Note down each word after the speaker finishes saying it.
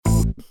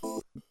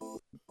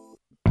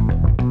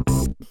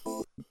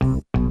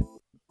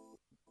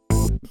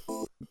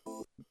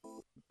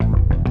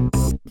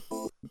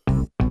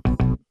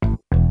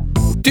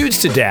Dudes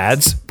to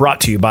Dads,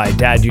 brought to you by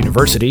Dad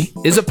University,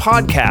 is a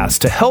podcast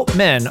to help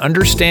men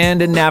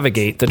understand and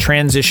navigate the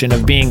transition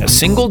of being a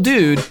single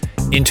dude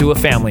into a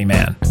family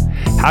man.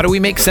 How do we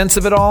make sense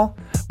of it all?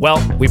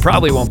 Well, we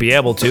probably won't be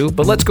able to,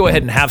 but let's go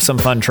ahead and have some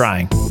fun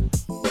trying.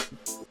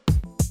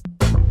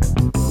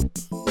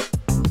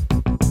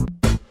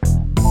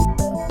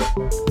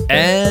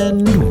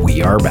 And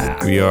we are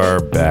back. We are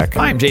back.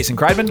 I'm Jason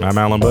Kreidman. I'm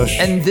Alan Bush.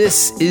 And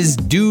this is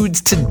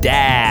Dudes to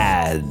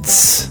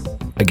Dads.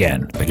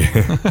 Again.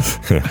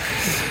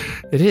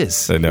 It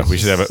is. No, we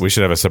should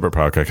have a separate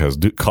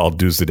podcast called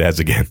Dudes to Dads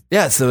again.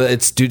 Yeah, so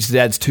it's Dudes to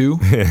Dads 2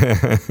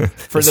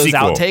 for those sequel.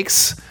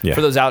 outtakes. Yeah.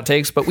 For those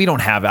outtakes, but we don't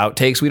have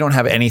outtakes. We don't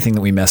have anything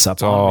that we mess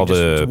up on. All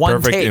the one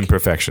perfect take.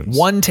 imperfections.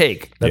 One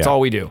take. That's Yeah.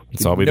 all we do.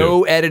 That's all we do.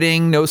 No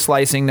editing, no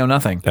slicing, no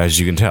nothing. As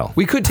you can tell.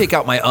 We could take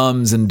out my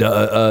ums and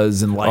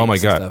uhs and likes. Oh my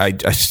and God!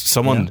 stuff.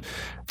 Someone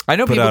I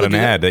know put people out that an do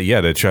that.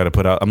 ad that try to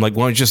put out. I'm like,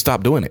 why don't you just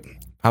stop doing it?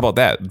 How about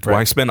that?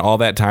 Why spend all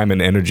that time and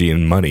energy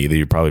and money that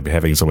you're probably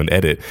having someone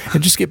edit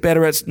and just get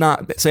better at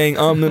not saying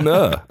and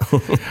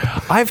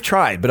I've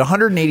tried, but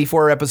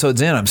 184 episodes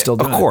in, I'm still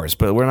doing Of course,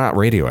 but we're not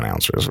radio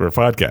announcers. We're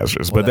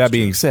podcasters. But that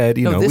being said,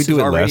 No, we this do is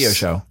it our less. radio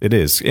show. It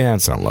is. Yeah,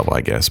 it's on level,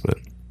 I guess. But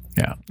it.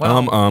 Yeah.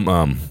 Well,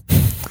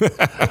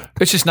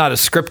 it's just not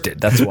as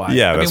scripted. That's why.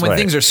 Yeah, I mean, that's when right.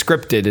 things are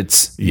scripted,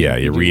 it's yeah,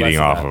 you're do reading less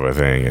off that. of a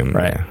thing, and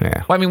Right.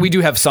 Yeah. Well, I mean, we do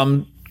have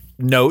some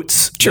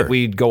notes that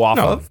we go off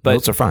of, but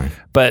notes are fine.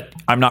 But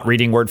I'm not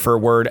reading word for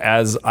word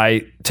as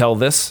I tell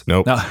this.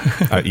 Nope. No.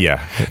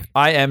 Yeah.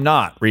 I am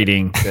not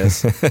reading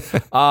this.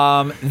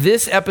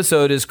 This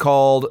episode is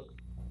called.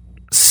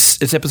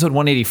 It's episode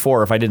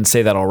 184. If I didn't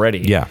say that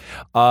already. Yeah.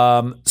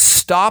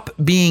 Stop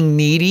being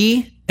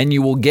needy, and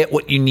you will get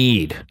what you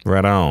need.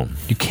 Right on.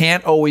 You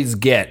can't always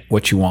get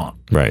what you want.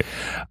 Right.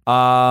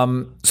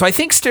 So I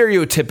think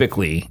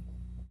stereotypically,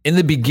 in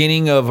the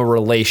beginning of a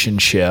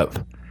relationship,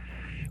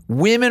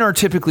 women are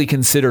typically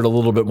considered a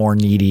little bit more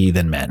needy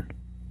than men.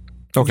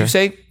 Would you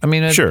say? I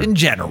mean, Sure. in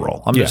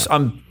general,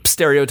 I'm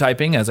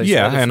stereotyping as I Yeah,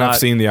 said. It's and I've not-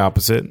 seen the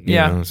opposite.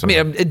 Yeah, I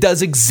mean, it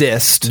does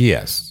exist.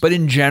 Yes. But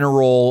in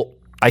general,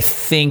 I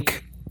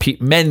think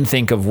men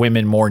think of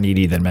women more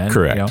needy than men.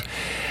 Correct.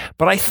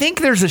 But I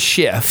think there's a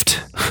shift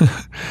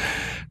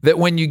that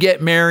when you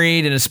get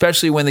married, and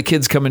especially when the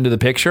kids come into the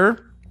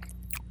picture,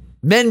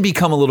 men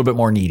become a little bit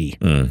more needy.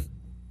 And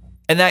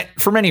that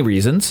for many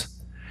reasons.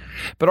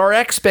 But our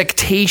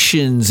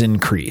expectations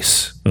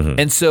increase.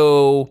 And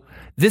so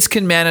this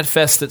can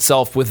manifest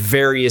itself with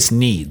various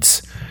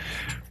needs.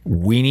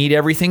 We need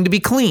everything to be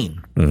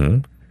clean.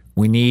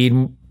 We need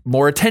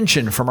more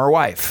attention from our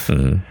wife.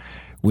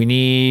 We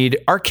need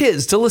our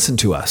kids to listen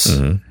to us.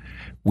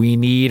 We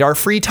need our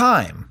free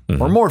time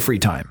or more free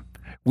time.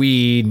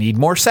 We need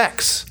more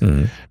sex. We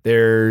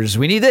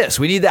need this,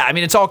 we need that. I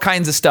mean, it's all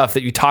kinds of stuff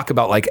that you talk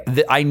about, like,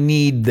 I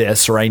need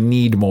this or I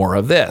need more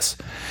of this.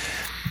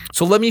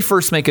 So let me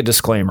first make a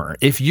disclaimer.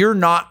 If you're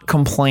not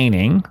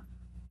complaining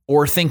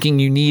or thinking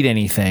you need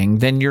anything,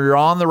 then you're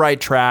on the right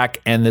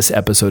track and this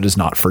episode is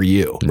not for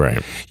you.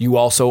 Right. You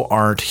also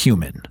aren't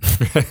human.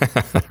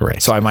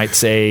 Right. So I might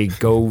say,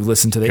 go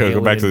listen to the Go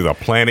Alien. back to the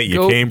planet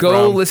you came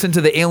Go from. listen to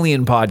the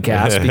Alien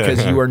podcast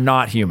because you are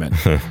not human.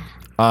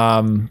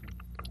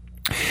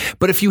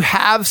 But if you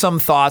have some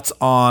thoughts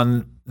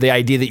on the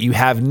idea that you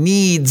have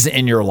needs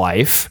in your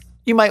life,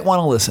 you might want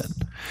to listen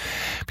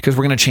because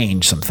we're going to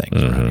change some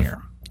things around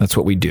here. That's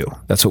what we do.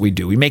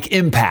 We make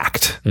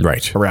impact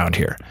Right. around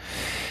here.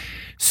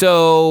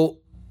 So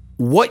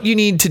what you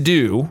need to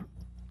do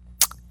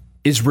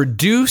is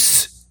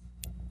reduce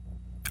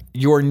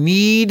your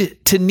need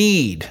to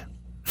need.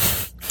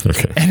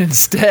 Okay. And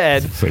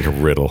instead, It's like a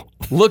riddle.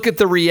 look at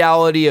the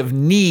reality of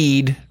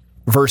need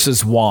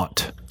versus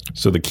want.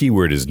 So the key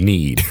word is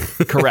need.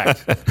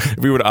 Correct. If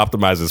we were to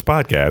optimize this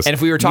podcast. And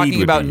if we were need talking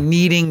would about be-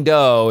 kneading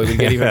dough, it would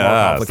get even more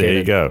complicated. There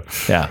you go.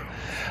 Yeah.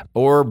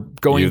 Or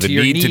going You have to the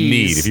your need knees. to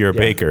need if you're a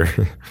baker.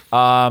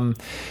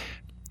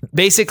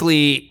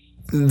 Basically,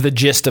 the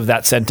gist of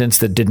that sentence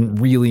that didn't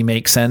really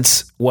make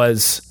sense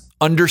was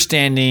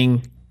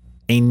understanding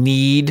a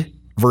need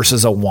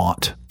versus a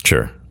want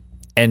Sure.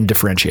 and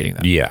differentiating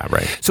them. Yeah,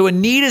 right. So a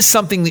need is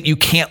something that you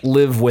can't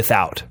live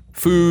without.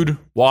 Food,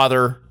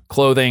 water,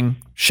 clothing,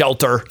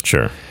 shelter.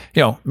 Sure.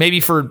 Maybe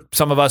for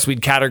some of us,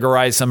 we'd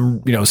categorize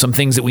some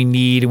things that we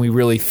need and we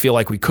really feel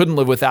like we couldn't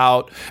live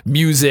without: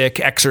 music,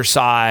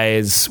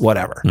 exercise,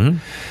 whatever.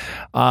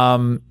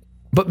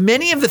 But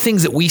many of the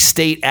things that we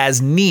state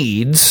as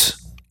needs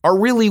are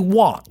really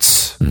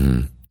wants.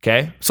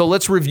 Okay. So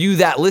let's review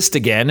that list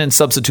again and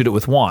substitute it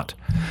with want.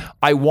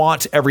 I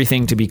want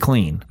everything to be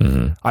clean.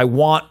 I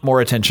want more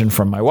attention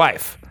from my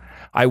wife.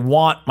 I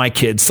want my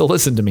kids to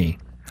listen to me.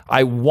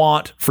 I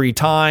want free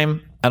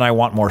time and I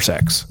want more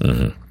sex.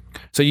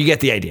 So you get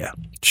the idea.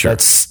 Sure.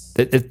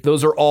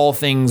 Those are all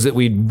things that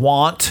we'd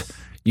want.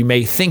 You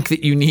may think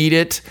that you need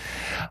it.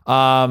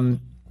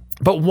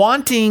 But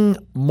wanting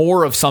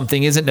more of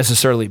something isn't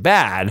necessarily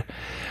bad.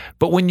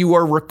 But when you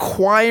are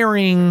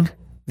requiring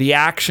the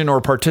action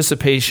or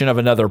participation of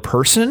another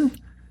person,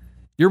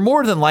 you're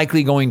more than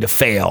likely going to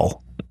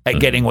fail at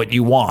getting what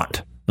you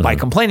want by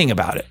complaining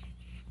about it.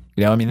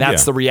 You know, I mean,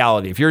 that's the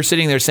reality. If you're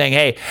sitting there saying,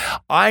 hey,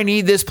 I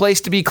need this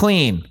place to be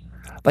clean,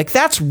 like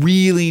that's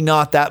really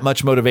not that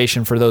much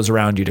motivation for those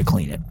around you to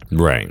clean it.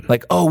 Right.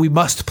 Like, oh, we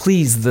must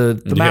please the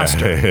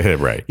master.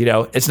 Right. You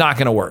know, it's not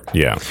going to work.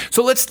 Yeah.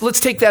 So let's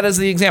take that as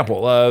the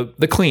example,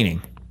 the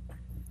cleaning.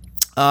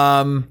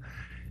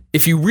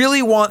 If you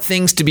really want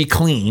things to be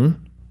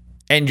clean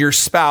and your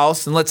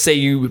spouse, and let's say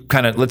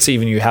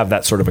even you have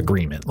that sort of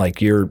agreement,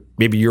 like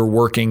maybe you're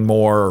working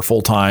more or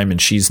full time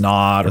and she's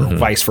not, or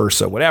vice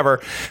versa,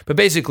 whatever. But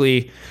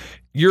basically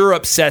you're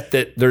upset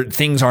that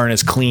things aren't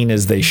as clean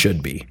as they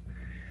should be.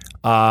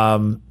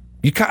 I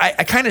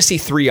kind of see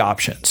three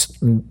options.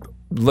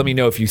 Let me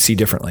know if you see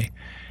differently.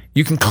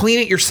 You can clean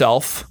it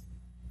yourself,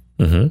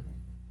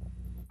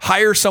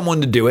 hire someone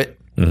to do it,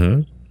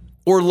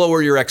 or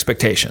lower your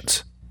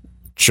expectations.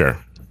 Sure.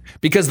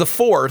 Because the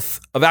fourth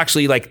of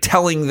actually like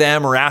telling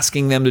them or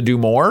asking them to do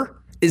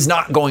more is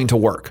not going to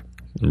work.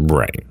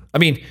 Right. I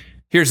mean,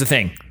 here's the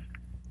thing.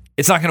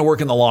 It's not going to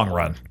work in the long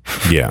run.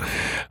 Yeah.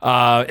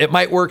 It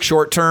might work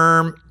short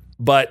term,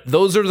 but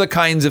those are the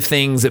kinds of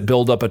things that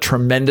build up a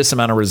tremendous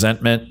amount of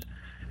resentment.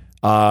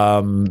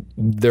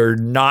 They're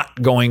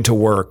not going to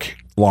work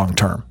long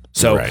term.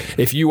 So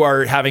if you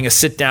are having a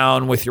sit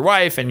down with your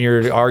wife and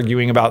you're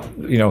arguing about,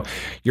 you know,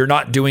 you're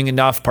not doing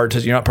enough,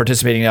 you're not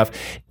participating enough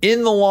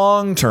in the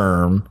long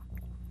term,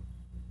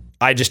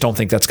 I just don't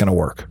think that's going to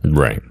work.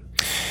 Right.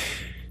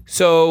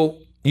 So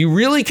you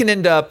really can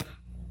end up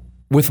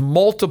with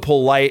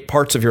multiple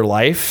parts of your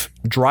life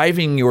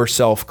driving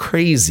yourself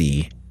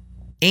crazy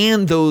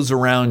and those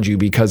around you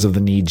because of the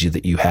needs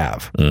that you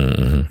have.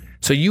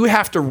 So you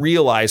have to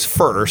realize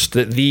first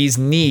that these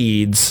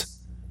needs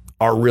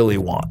are really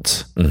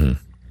wants. And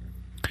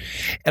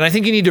I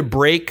think you need to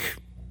break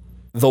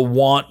the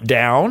want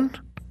down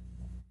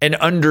and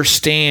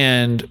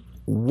understand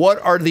what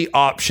are the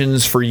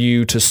options for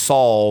you to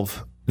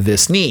solve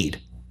this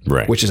need,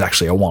 Right. which is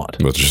actually a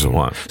want. Which is a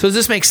want. So does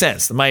this make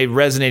sense? Am I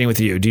resonating with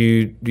you? Do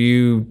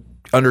you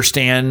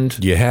understand?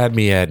 You had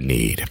me at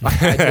need.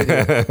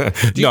 Can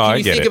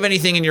you think of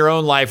anything in your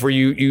own life where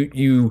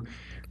you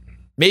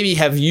maybe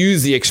have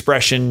used the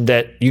expression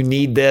that you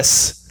need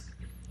this,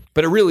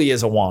 but it really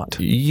is a want?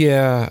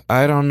 Yeah,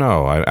 I don't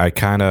know.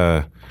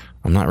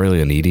 I'm not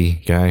really a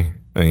needy guy.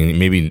 I mean,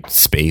 maybe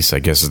space, I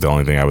guess, is the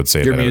only thing I would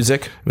say. Your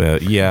music?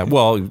 Yeah.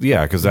 Well,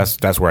 yeah, because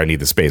that's where I need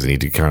the space. I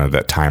need to kind of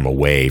that time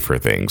away for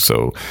things.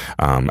 So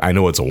I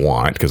know it's a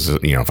want because,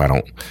 you know, if I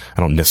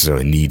don't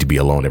necessarily need to be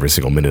alone every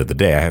single minute of the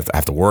day. I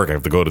have to work. I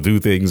have to go to do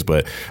things.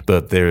 But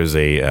there's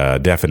a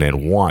definite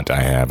want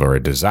I have or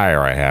a desire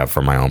I have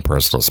for my own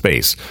personal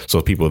space.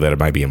 So people that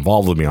might be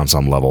involved with me on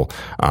some level,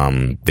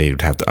 they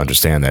would have to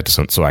understand that.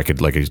 So I could,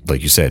 like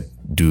you said,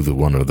 do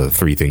one of the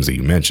three things that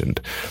you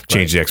mentioned.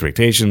 Change the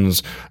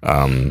expectations,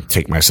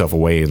 take myself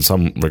away in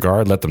some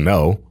regard, let them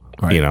know.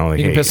 Right. You know, like,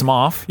 you can piss them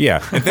off.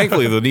 Yeah. And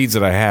thankfully, the needs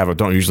that I have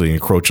don't usually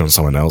encroach on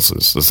someone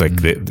else's. It's like,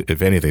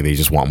 if anything, they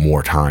just want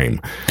more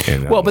time.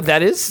 And, but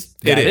that is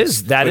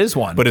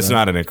one. But it's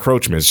not an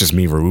encroachment. It's just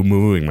me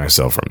removing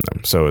myself from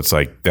them. So it's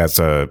like, it's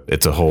a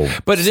whole.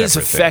 But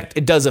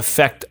it does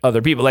affect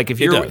other people. Like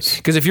if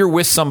you're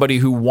with somebody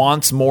who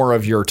wants more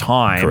of your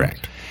time.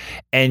 Correct.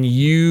 And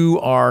you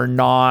are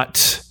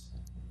not,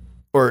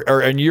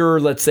 and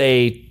you're, let's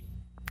say,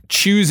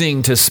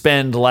 choosing to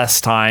spend less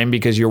time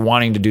because you're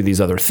wanting to do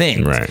these other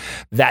things, right?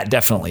 That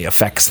definitely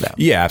affects them.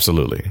 Yeah,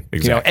 absolutely. Exactly.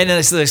 You know, and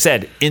as I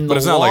said, in the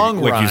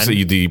long run, like you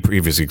said, the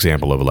previous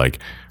example of like,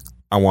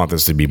 I want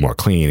this to be more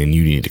clean and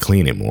you need to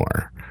clean it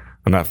more.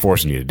 I'm not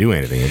forcing you to do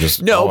anything.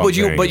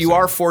 But you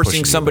are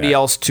forcing somebody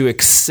else to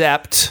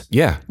accept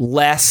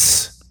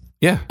less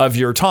of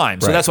your time.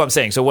 So that's what I'm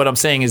saying. So what I'm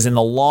saying is in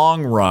the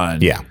long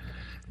run,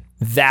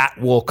 that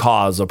will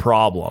cause a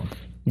problem.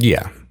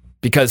 Yeah.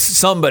 Because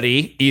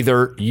somebody,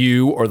 either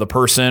you or the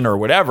person or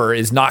whatever,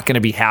 is not going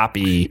to be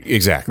happy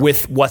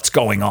with what's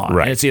going on.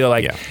 Right. And it's either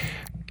like,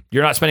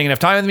 you're not spending enough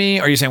time with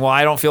me, or you're saying, well,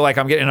 I don't feel like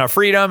I'm getting enough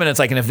freedom. And it's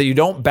like, and if you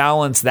don't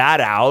balance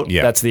that out,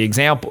 that's the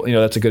example, you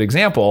know, that's a good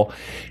example,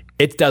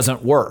 it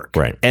doesn't work.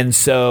 Right. And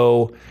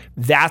so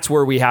that's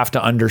where we have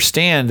to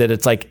understand that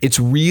it's like,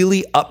 it's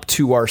really up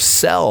to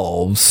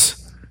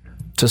ourselves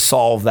to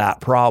solve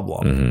that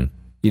problem.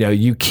 You know,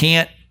 you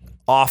can't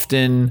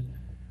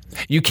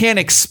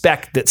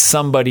expect that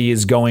somebody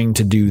is going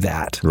to do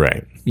that.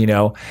 Right. You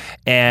know,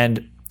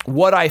 and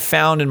what I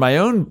found in my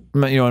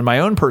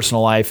own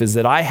personal life is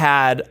that I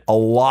had a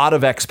lot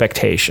of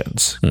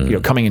expectations, you know,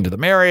 coming into the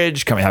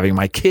marriage, having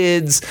my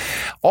kids,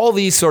 all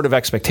these sort of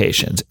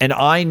expectations. And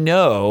I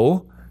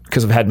know,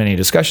 because I've had many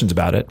discussions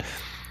about it,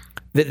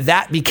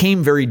 that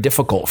became very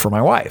difficult for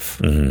my wife.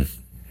 And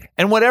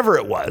whatever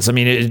it was, I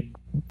mean, it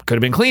could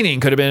have been cleaning,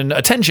 could have been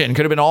attention,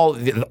 could have been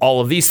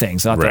all of these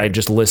things. Not that I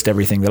just list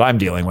everything that I'm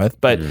dealing with,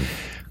 but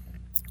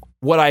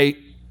what I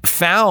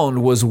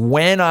found was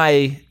when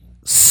I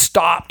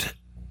stopped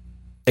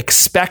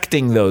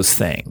expecting those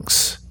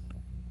things,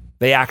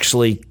 they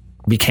actually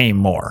became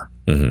more.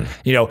 You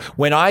know,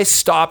 when I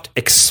stopped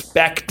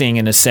expecting,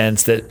 in a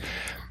sense, that,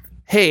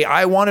 hey,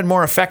 I wanted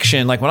more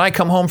affection. Like when I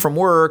come home from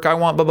work, I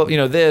want blah,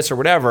 blah, this or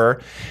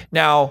whatever.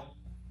 Now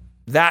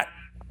that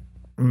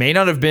may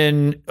not have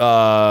been,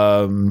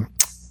 a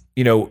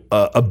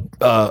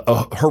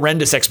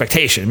horrendous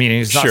expectation.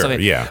 Meaning it's not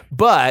something,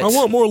 but I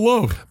want more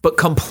love. But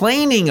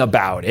complaining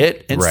about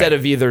it instead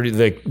of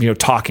either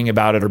talking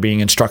about it or being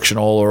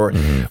instructional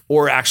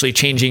or actually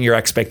changing your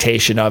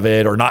expectation of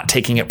it or not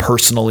taking it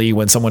personally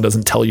when someone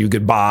doesn't tell you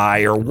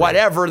goodbye or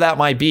whatever that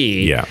might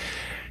be. Yeah.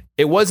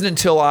 It wasn't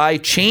until I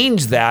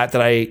changed that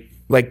I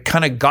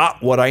kind of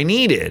got what I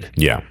needed.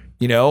 Yeah.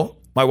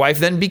 My wife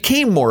then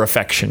became more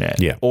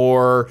affectionate. Yeah.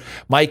 Or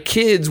my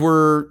kids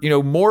were,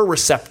 more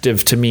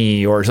receptive to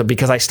me or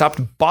because I stopped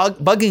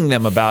bugging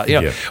them about,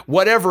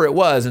 whatever it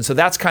was. And so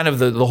that's kind of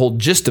the whole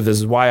gist of this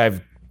is why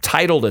I've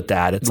titled it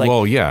that. It's like,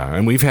 well, yeah.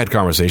 And we've had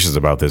conversations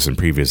about this in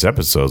previous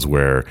episodes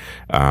where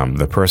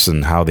the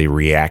person, how they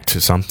react to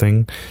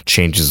something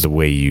changes the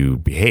way you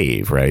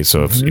behave. Right.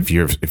 So if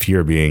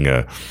you're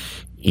being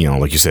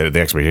like you said, the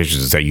expectation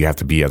is that you have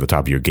to be at the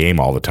top of your game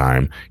all the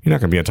time. You're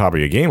not going to be on top of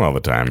your game all the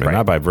time. And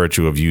not by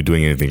virtue of you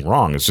doing anything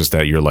wrong. It's just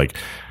that you're like,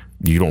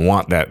 you don't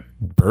want that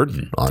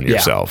burden on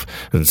yourself.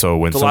 And so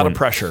when it's a lot of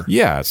pressure.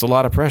 Yeah, it's a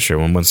lot of pressure.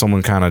 When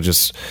someone kind of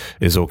just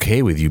is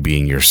okay with you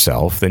being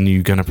yourself, then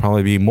you're going to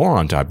probably be more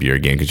on top of your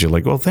game because you're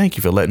like, well, thank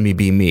you for letting me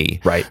be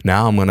me. Right.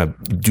 Now I'm going to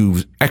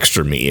do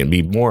extra me and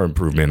be more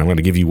improvement. I'm going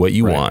to give you what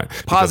you want.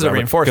 Positive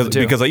reinforcement too.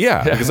 Because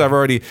I've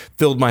already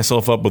filled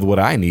myself up with what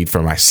I need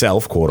for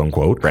myself, quote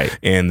unquote. Right.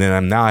 And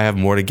then now I have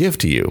more to give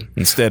to you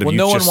instead of you just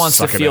no one wants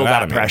to feel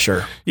that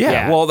pressure.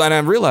 Yeah. Well, then I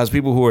realized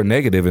people who are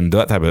negative and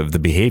that type of the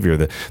behavior,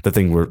 the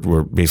thing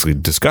we're basically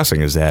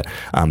discussing is that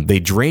they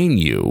drain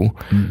you,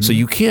 so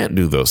you can't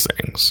do those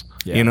things.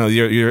 Yeah.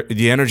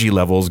 The energy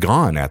level is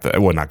gone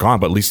not gone,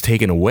 but at least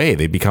taken away.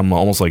 They become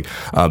almost like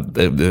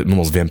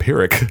almost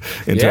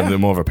vampiric in terms of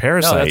more of a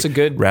parasite. No, that's a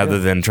good rather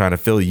than trying to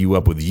fill you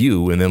up with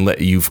you and then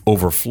let you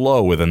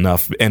overflow with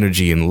enough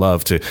energy and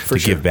love to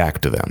give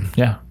back to them.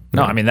 Yeah.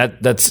 No, I mean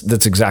that's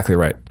exactly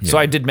right. Yeah. So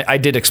I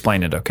did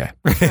explain it okay.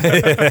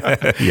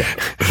 Yeah,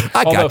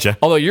 I gotcha.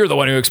 Although you're the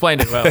one who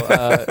explained it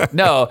well.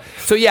 No,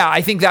 so yeah,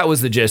 I think that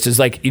was the gist. Is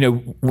like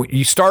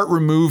you start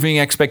removing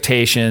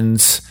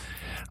expectations.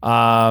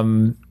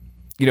 You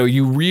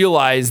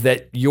realize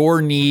that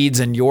your needs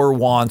and your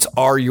wants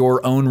are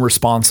your own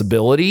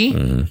responsibility.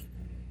 Mm-hmm.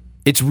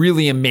 It's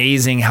really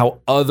amazing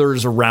how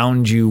others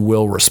around you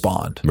will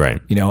respond.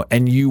 Right.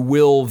 And you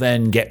will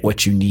then get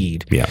what you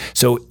need. Yeah.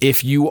 So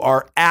if you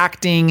are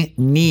acting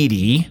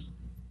needy,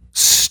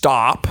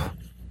 stop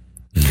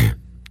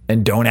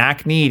and don't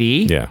act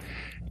needy. Yeah.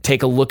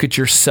 Take a look at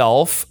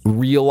yourself,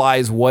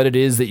 realize what it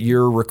is that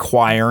you're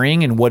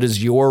requiring and what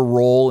is your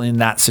role in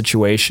that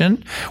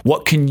situation.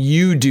 What can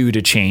you do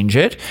to change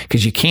it?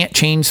 Because you can't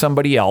change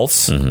somebody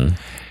else. Mm-hmm.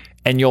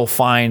 And you'll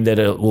find that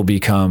it will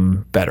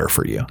become better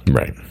for you.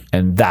 Right.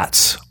 And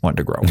that's when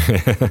to grow.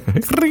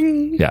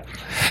 Yeah.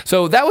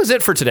 So that was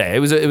it for today. It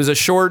was a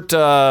short,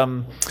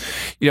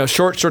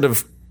 short sort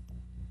of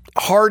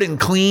hard and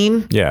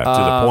clean. Yeah. To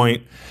the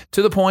point.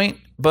 To the point.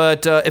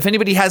 But if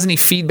anybody has any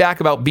feedback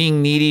about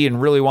being needy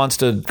and really wants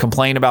to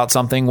complain about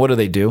something, what do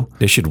they do?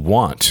 They should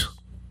want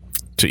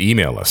to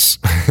email us.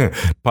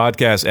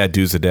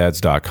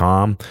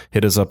 podcast@dudesadads.com.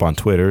 Hit us up on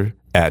Twitter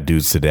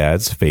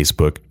 @DudesToDads,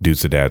 Facebook,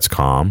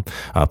 DudesToDads.com.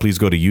 Please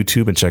go to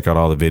YouTube and check out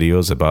all the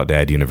videos about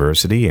Dad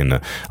University and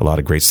a lot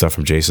of great stuff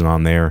from Jason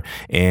on there.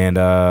 And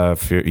go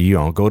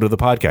to the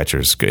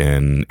podcatchers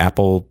and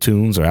Apple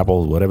Tunes or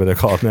Apple, whatever they're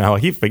called now.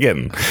 I keep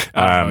forgetting.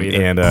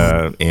 And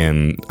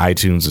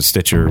iTunes and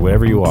Stitcher,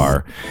 wherever you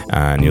are,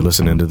 and you're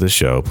listening to the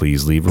show,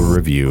 please leave a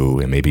review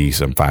and maybe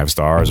some 5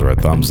 stars or a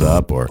thumbs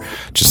up or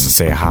just to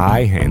say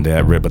hi. And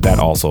but that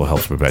also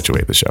helps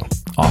perpetuate the show.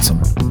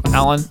 Awesome.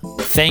 Alan,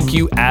 thank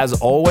you as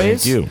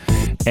always. Thank you.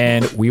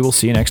 And we will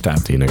see you next time.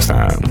 See you next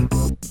time.